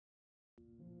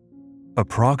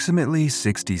Approximately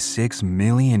 66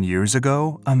 million years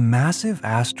ago, a massive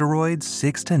asteroid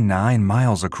 6 to 9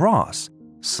 miles across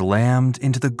slammed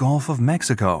into the Gulf of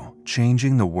Mexico,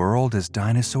 changing the world as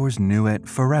dinosaurs knew it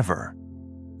forever.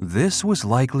 This was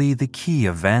likely the key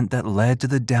event that led to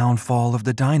the downfall of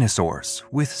the dinosaurs,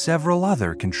 with several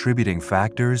other contributing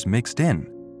factors mixed in,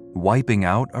 wiping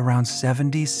out around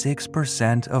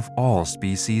 76% of all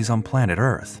species on planet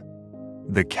Earth.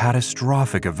 The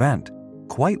catastrophic event,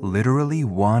 quite literally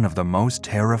one of the most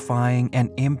terrifying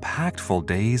and impactful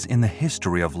days in the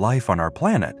history of life on our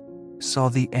planet, saw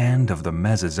the end of the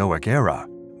Mesozoic Era,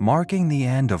 marking the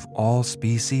end of all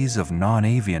species of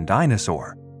non-avian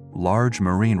dinosaur, large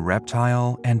marine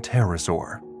reptile, and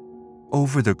pterosaur.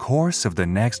 Over the course of the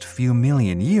next few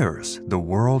million years, the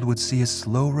world would see a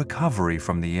slow recovery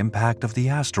from the impact of the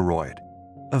asteroid,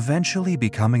 eventually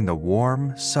becoming the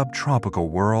warm, subtropical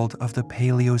world of the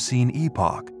Palaeocene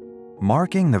Epoch,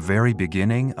 marking the very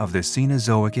beginning of the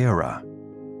Cenozoic Era.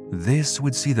 This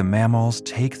would see the mammals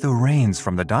take the reins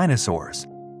from the dinosaurs,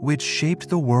 which shaped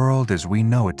the world as we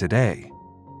know it today.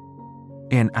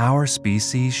 In our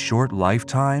species' short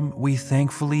lifetime, we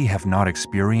thankfully have not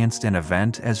experienced an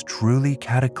event as truly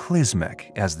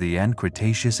cataclysmic as the end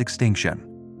Cretaceous extinction.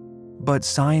 But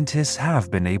scientists have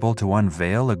been able to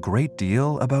unveil a great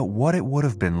deal about what it would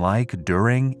have been like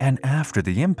during and after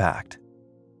the impact.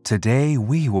 Today,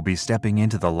 we will be stepping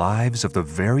into the lives of the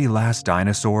very last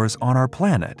dinosaurs on our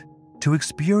planet to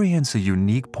experience a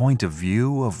unique point of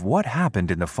view of what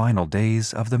happened in the final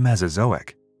days of the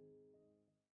Mesozoic.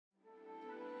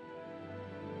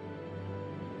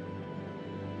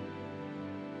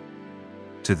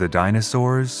 To the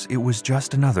dinosaurs, it was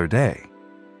just another day.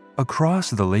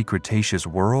 Across the late Cretaceous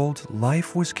world,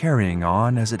 life was carrying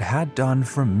on as it had done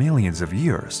for millions of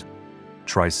years.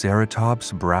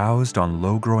 Triceratops browsed on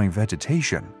low-growing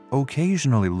vegetation,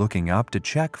 occasionally looking up to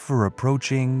check for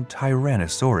approaching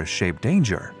Tyrannosaurus-shaped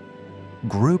danger.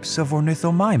 Groups of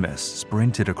ornithomimus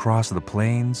sprinted across the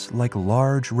plains like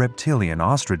large reptilian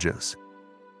ostriches.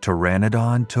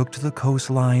 Pteranodon took to the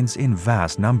coastlines in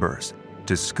vast numbers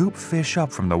to scoop fish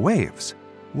up from the waves,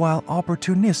 while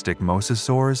opportunistic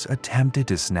mosasaurs attempted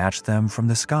to snatch them from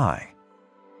the sky.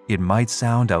 It might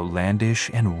sound outlandish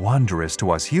and wondrous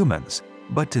to us humans,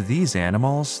 but to these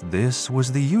animals, this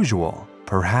was the usual,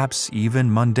 perhaps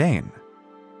even mundane.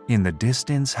 In the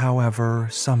distance, however,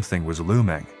 something was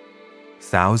looming.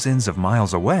 Thousands of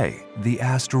miles away, the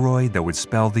asteroid that would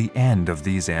spell the end of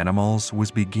these animals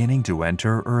was beginning to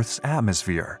enter Earth's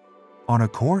atmosphere, on a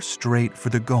course straight for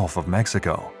the Gulf of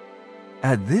Mexico.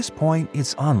 At this point,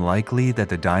 it's unlikely that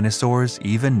the dinosaurs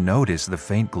even noticed the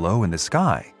faint glow in the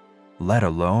sky, let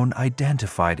alone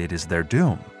identified it as their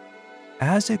doom.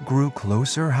 As it grew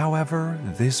closer, however,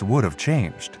 this would have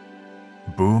changed.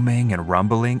 Booming and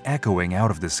rumbling echoing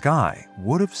out of the sky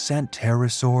would have sent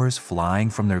pterosaurs flying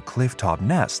from their cliff-top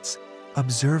nests,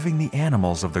 observing the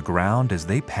animals of the ground as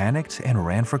they panicked and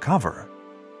ran for cover.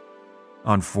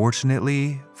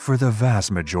 Unfortunately, for the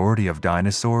vast majority of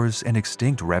dinosaurs and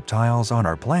extinct reptiles on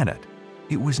our planet,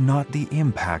 it was not the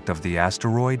impact of the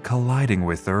asteroid colliding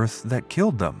with Earth that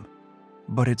killed them,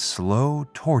 but its slow,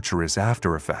 torturous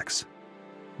aftereffects.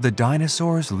 The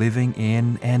dinosaurs living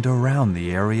in and around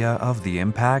the area of the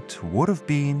impact would have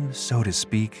been, so to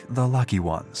speak, the lucky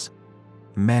ones.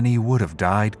 Many would have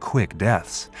died quick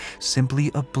deaths,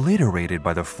 simply obliterated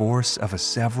by the force of a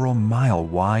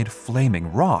several-mile-wide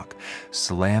flaming rock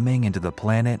slamming into the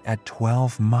planet at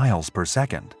 12 miles per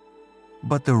second.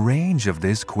 But the range of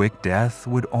this quick death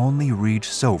would only reach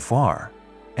so far,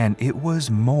 and it was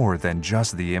more than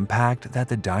just the impact that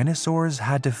the dinosaurs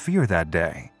had to fear that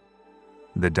day.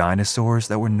 The dinosaurs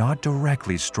that were not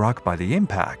directly struck by the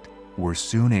impact were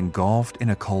soon engulfed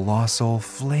in a colossal,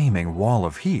 flaming wall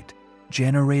of heat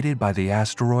generated by the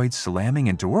asteroid slamming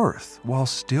into Earth while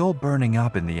still burning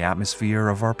up in the atmosphere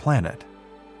of our planet.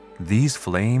 These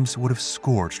flames would have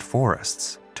scorched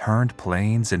forests, turned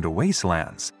plains into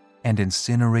wastelands, and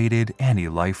incinerated any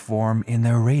life form in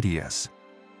their radius.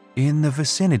 In the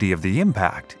vicinity of the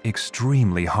impact,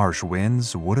 extremely harsh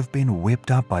winds would have been whipped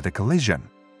up by the collision,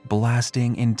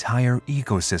 blasting entire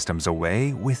ecosystems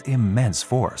away with immense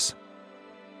force.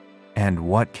 And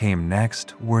what came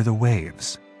next were the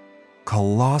waves.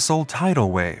 Colossal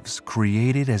tidal waves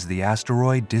created as the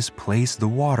asteroid displaced the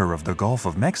water of the Gulf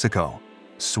of Mexico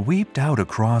swept out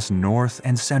across North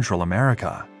and Central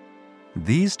America.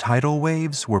 These tidal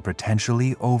waves were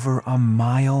potentially over a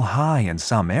mile high in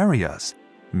some areas,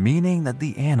 meaning that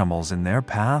the animals in their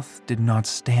path did not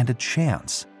stand a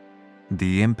chance.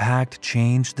 The impact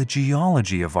changed the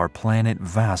geology of our planet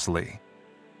vastly.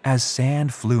 As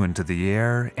sand flew into the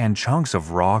air and chunks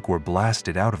of rock were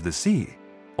blasted out of the sea,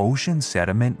 ocean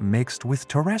sediment mixed with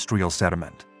terrestrial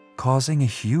sediment, causing a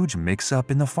huge mix-up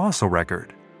in the fossil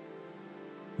record.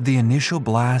 The initial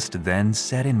blast then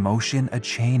set in motion a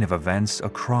chain of events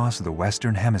across the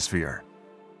Western Hemisphere.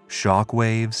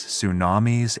 Shockwaves,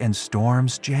 tsunamis, and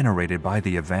storms generated by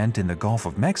the event in the Gulf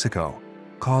of Mexico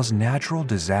caused natural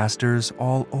disasters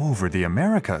all over the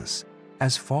Americas,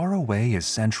 as far away as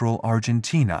central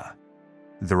Argentina.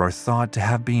 There are thought to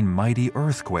have been mighty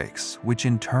earthquakes, which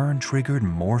in turn triggered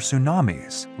more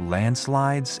tsunamis,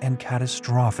 landslides, and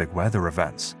catastrophic weather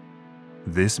events.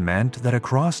 This meant that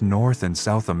across North and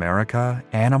South America,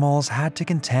 animals had to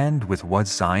contend with what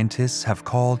scientists have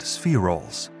called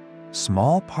spherules,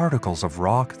 small particles of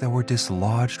rock that were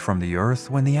dislodged from the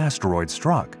Earth when the asteroid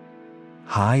struck.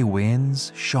 High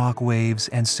winds, shock waves,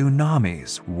 and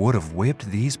tsunamis would have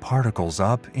whipped these particles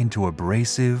up into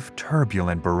abrasive,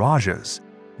 turbulent barrages,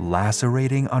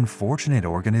 lacerating unfortunate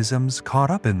organisms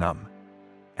caught up in them.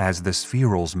 As the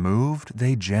spherules moved,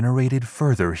 they generated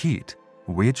further heat,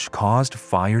 which caused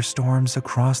firestorms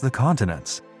across the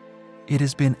continents. It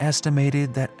has been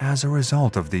estimated that as a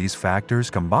result of these factors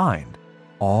combined,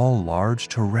 all large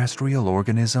terrestrial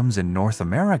organisms in North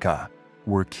America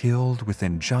were killed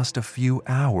within just a few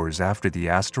hours after the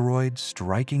asteroid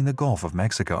striking the Gulf of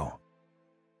Mexico.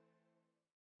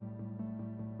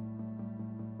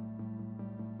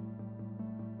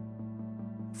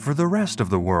 For the rest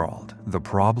of the world, the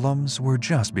problems were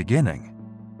just beginning.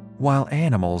 While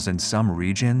animals in some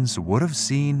regions would have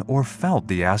seen or felt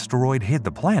the asteroid hit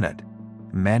the planet,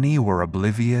 many were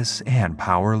oblivious and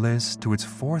powerless to its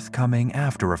forthcoming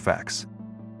after effects.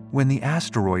 When the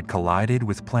asteroid collided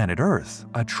with planet Earth,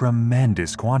 a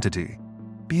tremendous quantity,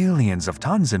 billions of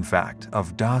tons in fact,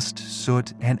 of dust,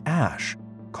 soot, and ash,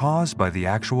 caused by the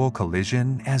actual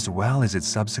collision as well as its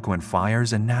subsequent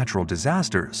fires and natural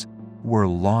disasters, were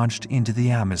launched into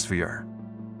the atmosphere.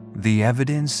 The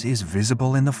evidence is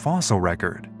visible in the fossil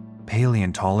record.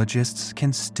 Paleontologists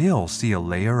can still see a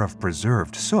layer of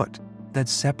preserved soot that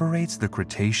separates the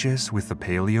Cretaceous with the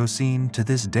Paleocene to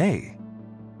this day.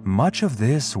 Much of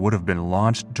this would have been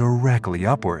launched directly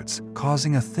upwards,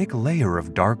 causing a thick layer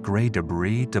of dark gray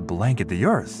debris to blanket the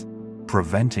Earth,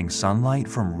 preventing sunlight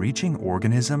from reaching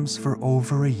organisms for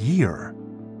over a year.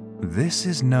 This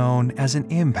is known as an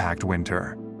impact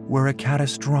winter, where a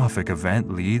catastrophic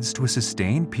event leads to a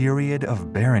sustained period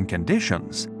of barren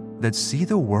conditions that see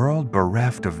the world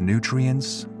bereft of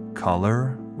nutrients,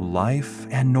 color, life,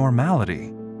 and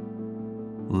normality.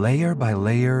 Layer by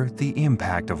layer, the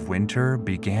impact of winter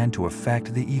began to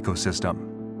affect the ecosystem.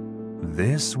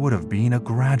 This would have been a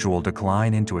gradual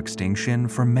decline into extinction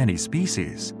for many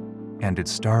species, and it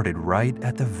started right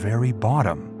at the very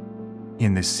bottom.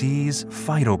 In the seas,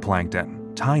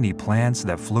 phytoplankton, tiny plants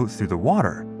that float through the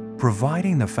water,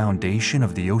 providing the foundation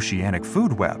of the oceanic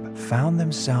food web, found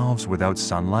themselves without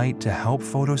sunlight to help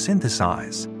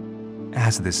photosynthesize.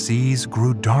 As the seas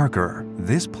grew darker,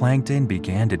 this plankton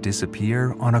began to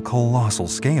disappear on a colossal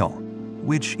scale,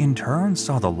 which in turn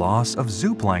saw the loss of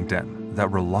zooplankton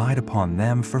that relied upon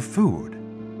them for food.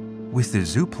 With the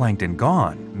zooplankton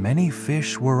gone, many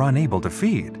fish were unable to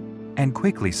feed and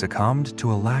quickly succumbed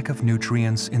to a lack of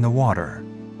nutrients in the water.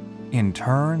 In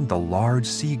turn, the large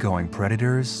seagoing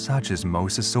predators such as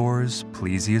mosasaurs,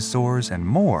 plesiosaurs, and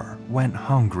more went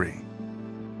hungry.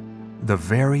 The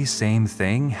very same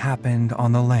thing happened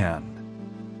on the land.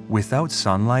 Without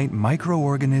sunlight,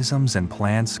 microorganisms and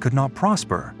plants could not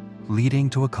prosper, leading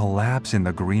to a collapse in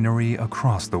the greenery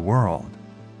across the world.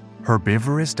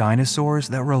 Herbivorous dinosaurs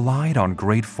that relied on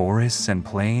great forests and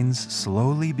plains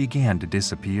slowly began to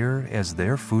disappear as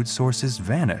their food sources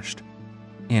vanished.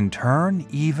 In turn,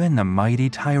 even the mighty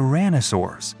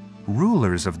tyrannosaurs,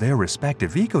 rulers of their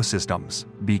respective ecosystems,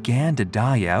 began to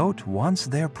die out once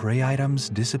their prey items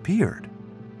disappeared.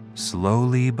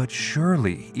 Slowly but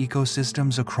surely,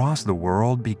 ecosystems across the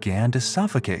world began to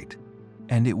suffocate,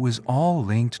 and it was all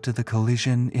linked to the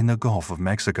collision in the Gulf of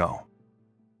Mexico.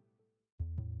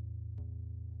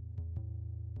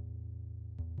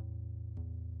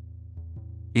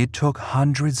 It took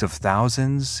hundreds of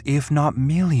thousands, if not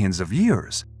millions of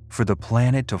years, for the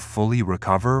planet to fully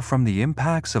recover from the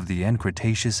impacts of the end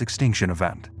Cretaceous extinction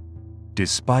event.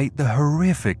 Despite the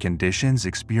horrific conditions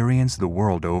experienced the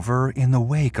world over in the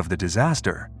wake of the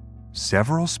disaster,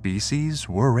 several species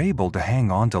were able to hang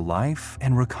on to life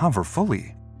and recover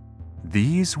fully.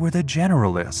 These were the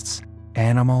generalists,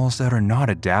 animals that are not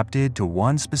adapted to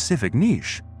one specific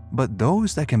niche, but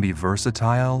those that can be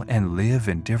versatile and live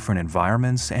in different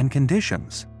environments and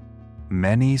conditions.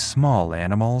 Many small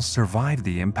animals survived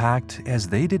the impact as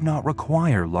they did not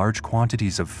require large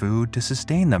quantities of food to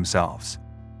sustain themselves.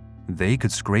 They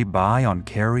could scrape by on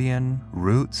carrion,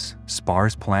 roots,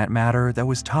 sparse plant matter that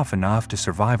was tough enough to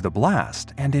survive the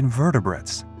blast, and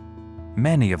invertebrates.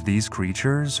 Many of these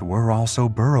creatures were also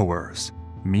burrowers,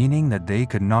 meaning that they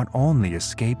could not only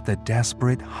escape the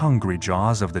desperate, hungry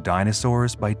jaws of the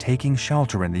dinosaurs by taking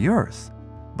shelter in the earth,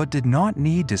 but did not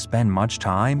need to spend much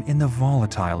time in the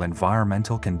volatile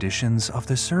environmental conditions of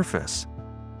the surface.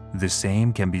 The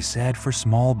same can be said for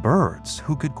small birds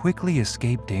who could quickly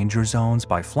escape danger zones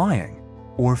by flying,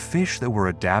 or fish that were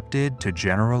adapted to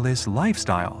generalist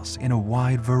lifestyles in a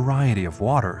wide variety of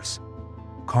waters.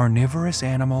 Carnivorous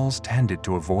animals tended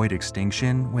to avoid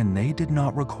extinction when they did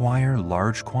not require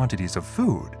large quantities of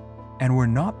food and were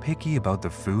not picky about the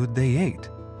food they ate.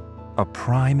 A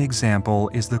prime example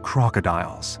is the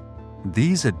crocodiles.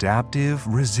 These adaptive,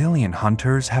 resilient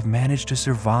hunters have managed to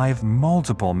survive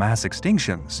multiple mass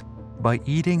extinctions by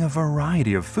eating a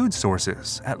variety of food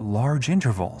sources at large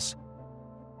intervals.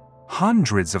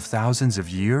 Hundreds of thousands of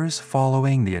years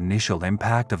following the initial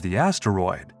impact of the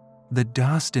asteroid, the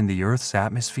dust in the Earth's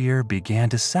atmosphere began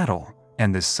to settle,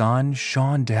 and the sun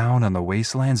shone down on the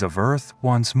wastelands of Earth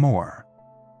once more.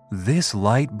 This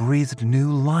light breathed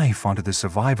new life onto the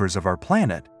survivors of our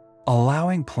planet,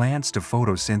 allowing plants to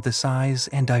photosynthesize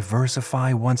and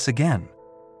diversify once again.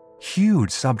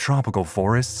 Huge subtropical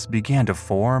forests began to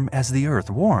form as the Earth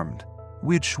warmed,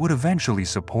 which would eventually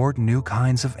support new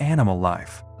kinds of animal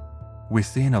life.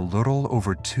 Within a little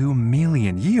over 2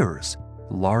 million years,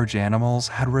 large animals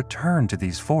had returned to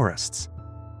these forests.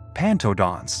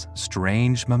 Pantodonts,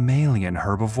 strange mammalian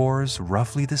herbivores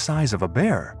roughly the size of a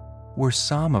bear, were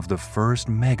some of the first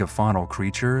megafaunal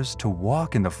creatures to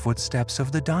walk in the footsteps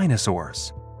of the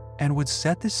dinosaurs and would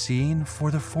set the scene for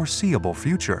the foreseeable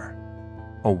future.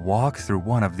 A walk through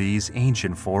one of these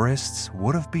ancient forests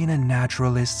would have been a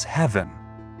naturalist's heaven.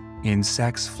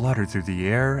 Insects fluttered through the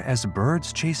air as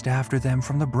birds chased after them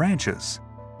from the branches.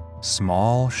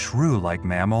 Small, shrew-like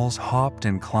mammals hopped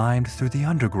and climbed through the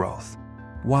undergrowth,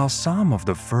 while some of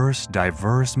the first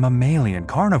diverse mammalian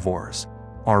carnivores,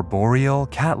 arboreal,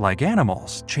 cat-like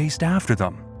animals, chased after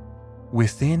them.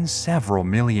 Within several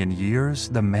million years,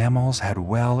 the mammals had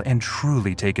well and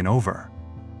truly taken over.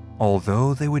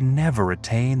 Although they would never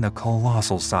attain the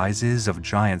colossal sizes of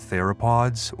giant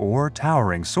theropods or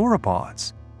towering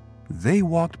sauropods, they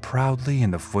walked proudly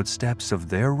in the footsteps of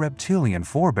their reptilian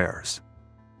forebears.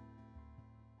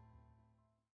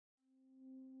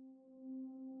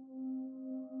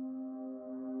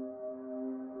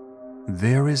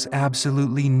 There is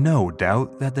absolutely no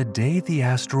doubt that the day the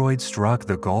asteroid struck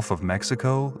the Gulf of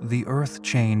Mexico, the Earth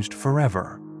changed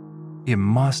forever. It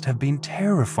must have been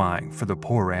terrifying for the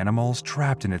poor animals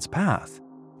trapped in its path,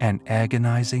 and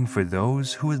agonizing for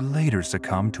those who would later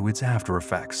succumb to its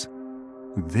aftereffects.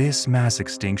 This mass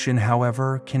extinction,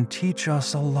 however, can teach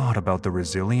us a lot about the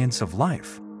resilience of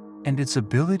life and its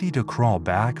ability to crawl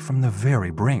back from the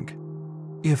very brink.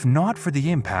 If not for the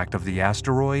impact of the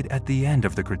asteroid at the end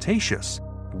of the Cretaceous,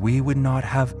 we would not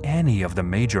have any of the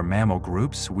major mammal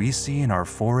groups we see in our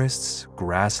forests,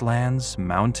 grasslands,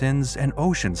 mountains, and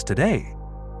oceans today.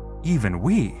 Even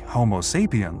we, Homo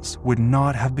sapiens, would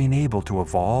not have been able to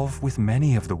evolve with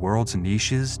many of the world's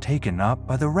niches taken up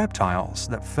by the reptiles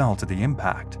that fell to the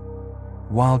impact.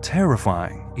 While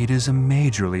terrifying, it is a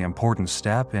majorly important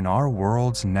step in our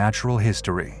world's natural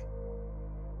history.